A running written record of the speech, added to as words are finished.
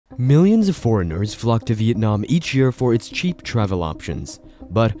Millions of foreigners flock to Vietnam each year for its cheap travel options.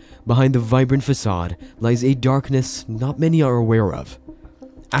 But behind the vibrant facade lies a darkness not many are aware of.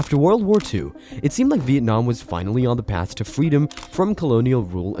 After World War II, it seemed like Vietnam was finally on the path to freedom from colonial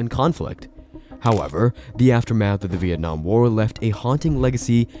rule and conflict. However, the aftermath of the Vietnam War left a haunting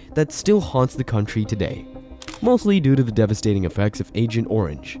legacy that still haunts the country today, mostly due to the devastating effects of Agent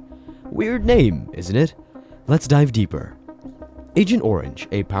Orange. Weird name, isn't it? Let's dive deeper. Agent Orange,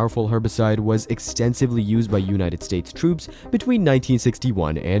 a powerful herbicide, was extensively used by United States troops between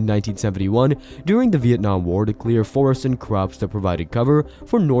 1961 and 1971 during the Vietnam War to clear forests and crops that provided cover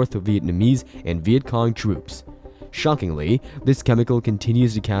for North Vietnamese and Viet Cong troops. Shockingly, this chemical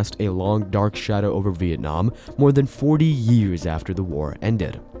continues to cast a long, dark shadow over Vietnam more than 40 years after the war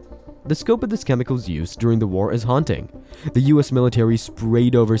ended. The scope of this chemical's use during the war is haunting. The US military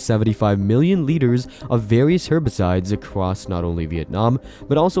sprayed over 75 million liters of various herbicides across not only Vietnam,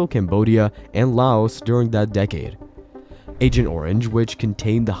 but also Cambodia and Laos during that decade. Agent Orange, which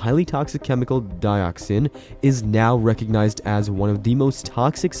contained the highly toxic chemical dioxin, is now recognized as one of the most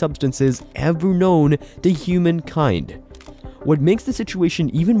toxic substances ever known to humankind. What makes the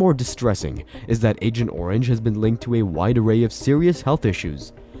situation even more distressing is that Agent Orange has been linked to a wide array of serious health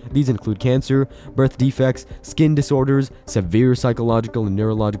issues. These include cancer, birth defects, skin disorders, severe psychological and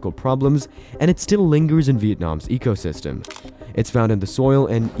neurological problems, and it still lingers in Vietnam's ecosystem. It's found in the soil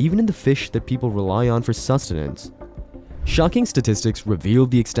and even in the fish that people rely on for sustenance. Shocking statistics reveal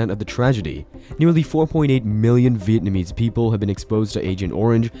the extent of the tragedy. Nearly 4.8 million Vietnamese people have been exposed to Agent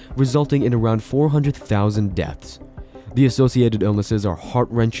Orange, resulting in around 400,000 deaths. The associated illnesses are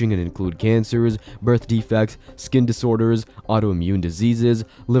heart-wrenching and include cancers, birth defects, skin disorders, autoimmune diseases,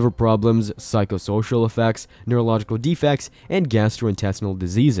 liver problems, psychosocial effects, neurological defects, and gastrointestinal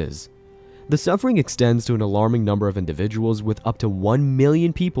diseases. The suffering extends to an alarming number of individuals, with up to 1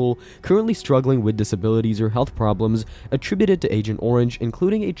 million people currently struggling with disabilities or health problems attributed to Agent Orange,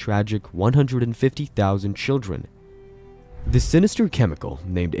 including a tragic 150,000 children. This sinister chemical,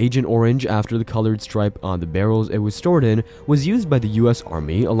 named Agent Orange after the colored stripe on the barrels it was stored in, was used by the US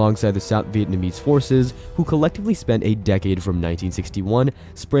Army alongside the South Vietnamese forces, who collectively spent a decade from 1961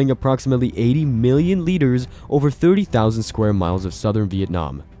 spraying approximately 80 million liters over 30,000 square miles of southern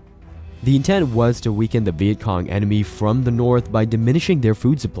Vietnam. The intent was to weaken the Viet Cong enemy from the north by diminishing their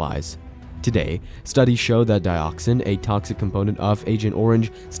food supplies. Today, studies show that dioxin, a toxic component of Agent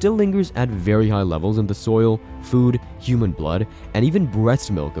Orange, still lingers at very high levels in the soil, food, human blood, and even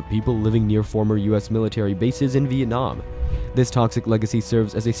breast milk of people living near former US military bases in Vietnam. This toxic legacy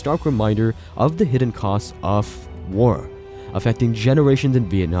serves as a stark reminder of the hidden costs of war, affecting generations in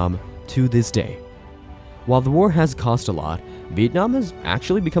Vietnam to this day. While the war has cost a lot, Vietnam has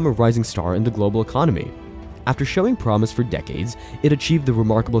actually become a rising star in the global economy. After showing promise for decades, it achieved the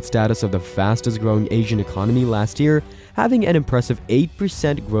remarkable status of the fastest-growing Asian economy last year, having an impressive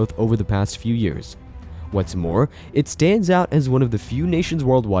 8% growth over the past few years. What's more, it stands out as one of the few nations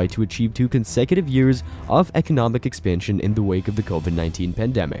worldwide to achieve 2 consecutive years of economic expansion in the wake of the COVID-19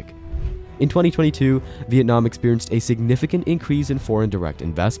 pandemic. In 2022, Vietnam experienced a significant increase in foreign direct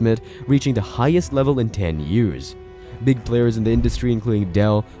investment, reaching the highest level in 10 years. Big players in the industry, including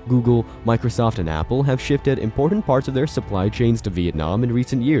Dell, Google, Microsoft, and Apple, have shifted important parts of their supply chains to Vietnam in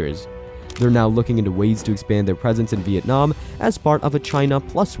recent years. They're now looking into ways to expand their presence in Vietnam as part of a China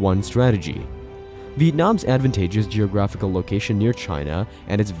Plus One strategy. Vietnam's advantageous geographical location near China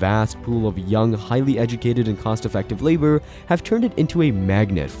and its vast pool of young, highly educated, and cost-effective labor have turned it into a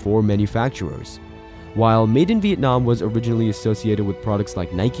magnet for manufacturers. While Made in Vietnam was originally associated with products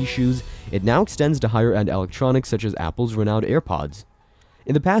like Nike shoes, it now extends to higher-end electronics such as Apple's renowned AirPods.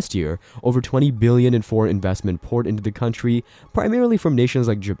 In the past year, over $20 billion in foreign investment poured into the country, primarily from nations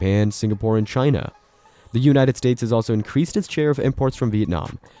like Japan, Singapore, and China. The United States has also increased its share of imports from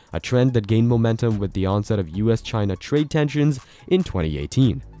Vietnam, a trend that gained momentum with the onset of US-China trade tensions in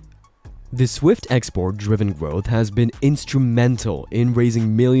 2018. This swift export-driven growth has been instrumental in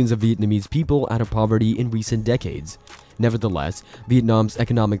raising millions of Vietnamese people out of poverty in recent decades. Nevertheless, Vietnam's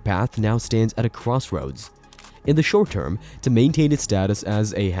economic path now stands at a crossroads. In the short term, to maintain its status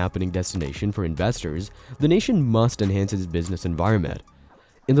as a happening destination for investors, the nation must enhance its business environment.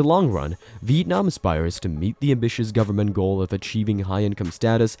 In the long run, Vietnam aspires to meet the ambitious government goal of achieving high-income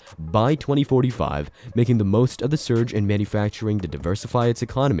status by 2045, making the most of the surge in manufacturing to diversify its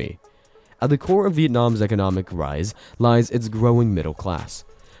economy. At the core of Vietnam's economic rise lies its growing middle class.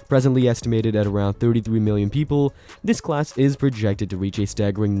 Presently estimated at around 33 million people, this class is projected to reach a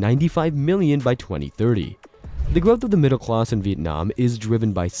staggering 95 million by 2030. The growth of the middle class in Vietnam is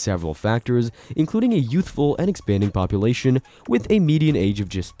driven by several factors, including a youthful and expanding population with a median age of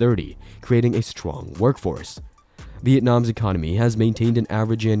just 30, creating a strong workforce. Vietnam's economy has maintained an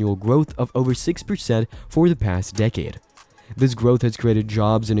average annual growth of over 6% for the past decade. This growth has created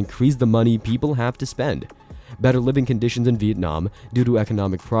jobs and increased the money people have to spend. Better living conditions in Vietnam, due to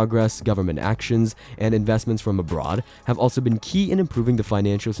economic progress, government actions, and investments from abroad, have also been key in improving the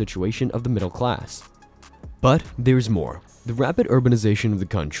financial situation of the middle class. But there's more. The rapid urbanization of the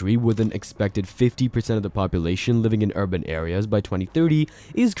country, with an expected 50% of the population living in urban areas by 2030,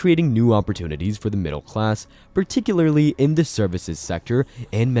 is creating new opportunities for the middle class, particularly in the services sector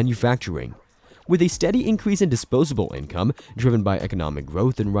and manufacturing. With a steady increase in disposable income, driven by economic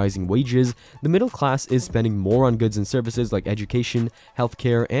growth and rising wages, the middle class is spending more on goods and services like education,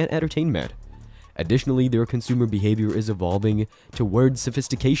 healthcare, and entertainment. Additionally, their consumer behavior is evolving towards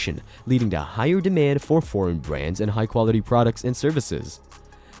sophistication, leading to higher demand for foreign brands and high-quality products and services.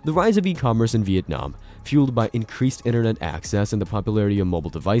 The rise of e-commerce in Vietnam, fueled by increased internet access and the popularity of mobile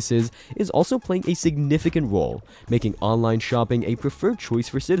devices, is also playing a significant role, making online shopping a preferred choice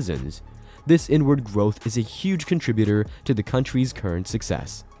for citizens. This inward growth is a huge contributor to the country's current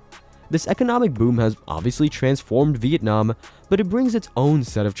success. This economic boom has obviously transformed Vietnam, but it brings its own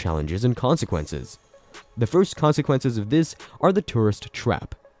set of challenges and consequences. The first consequences of this are the tourist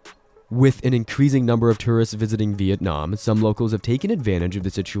trap. With an increasing number of tourists visiting Vietnam, some locals have taken advantage of the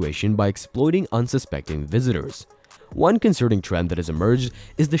situation by exploiting unsuspecting visitors. One concerning trend that has emerged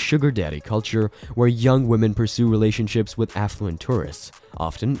is the sugar daddy culture, where young women pursue relationships with affluent tourists,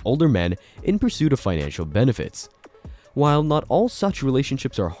 often older men, in pursuit of financial benefits. While not all such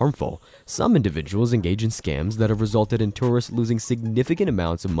relationships are harmful, some individuals engage in scams that have resulted in tourists losing significant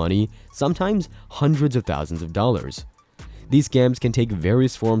amounts of money, sometimes hundreds of thousands of dollars. These scams can take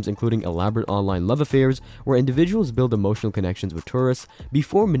various forms, including elaborate online love affairs, where individuals build emotional connections with tourists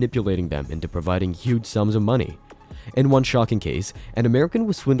before manipulating them into providing huge sums of money. In one shocking case, an American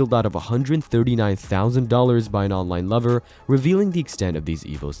was swindled out of $139,000 by an online lover, revealing the extent of these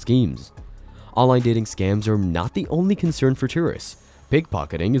evil schemes. Online dating scams are not the only concern for tourists.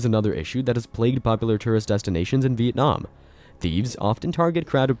 Pickpocketing is another issue that has plagued popular tourist destinations in Vietnam. Thieves often target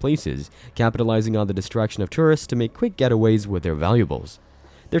crowded places, capitalizing on the distraction of tourists to make quick getaways with their valuables.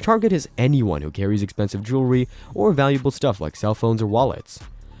 Their target is anyone who carries expensive jewelry or valuable stuff like cell phones or wallets.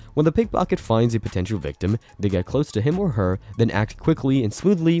 When the pickpocket finds a potential victim, they get close to him or her, then act quickly and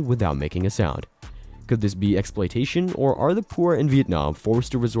smoothly without making a sound. Could this be exploitation, or are the poor in Vietnam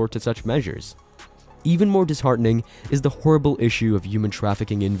forced to resort to such measures? Even more disheartening is the horrible issue of human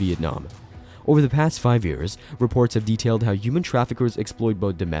trafficking in Vietnam. Over the past 5 years, reports have detailed how human traffickers exploit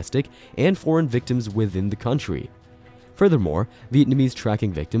both domestic and foreign victims within the country. Furthermore, Vietnamese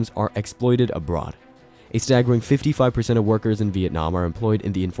trafficking victims are exploited abroad. A staggering 55% of workers in Vietnam are employed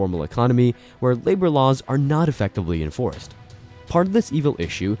in the informal economy, where labor laws are not effectively enforced. Part of this evil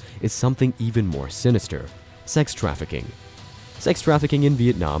issue is something even more sinister: sex trafficking. Sex trafficking in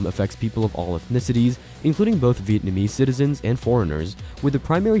Vietnam affects people of all ethnicities, including both Vietnamese citizens and foreigners, with a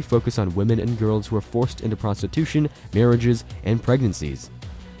primary focus on women and girls who are forced into prostitution, marriages, and pregnancies.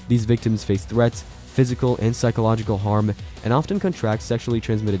 These victims face threats, physical and psychological harm, and often contract sexually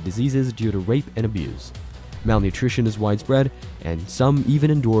transmitted diseases due to rape and abuse. Malnutrition is widespread, and some even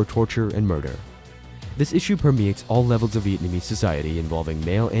endure torture and murder. This issue permeates all levels of Vietnamese society, involving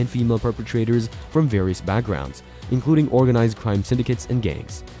male and female perpetrators from various backgrounds, including organized crime syndicates and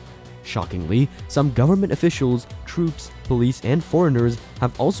gangs. Shockingly, some government officials, troops, police, and foreigners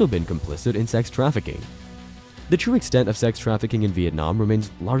have also been complicit in sex trafficking. The true extent of sex trafficking in Vietnam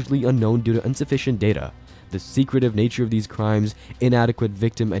remains largely unknown due to insufficient data, the secretive nature of these crimes, inadequate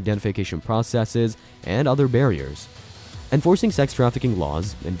victim identification processes, and other barriers. Enforcing sex trafficking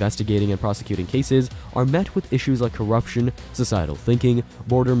laws, investigating and prosecuting cases are met with issues like corruption, societal thinking,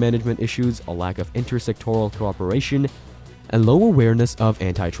 border management issues, a lack of intersectoral cooperation, and low awareness of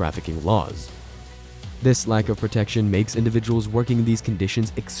anti-trafficking laws. This lack of protection makes individuals working in these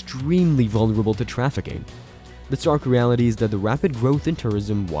conditions extremely vulnerable to trafficking. The stark reality is that the rapid growth in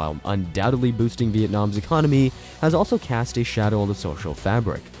tourism, while undoubtedly boosting Vietnam's economy, has also cast a shadow on the social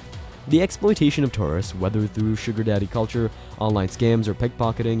fabric. The exploitation of tourists, whether through sugar daddy culture, online scams, or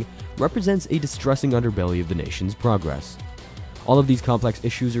pickpocketing, represents a distressing underbelly of the nation's progress. All of these complex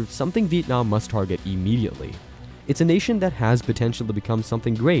issues are something Vietnam must target immediately. It's a nation that has potential to become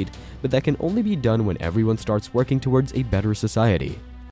something great, but that can only be done when everyone starts working towards a better society.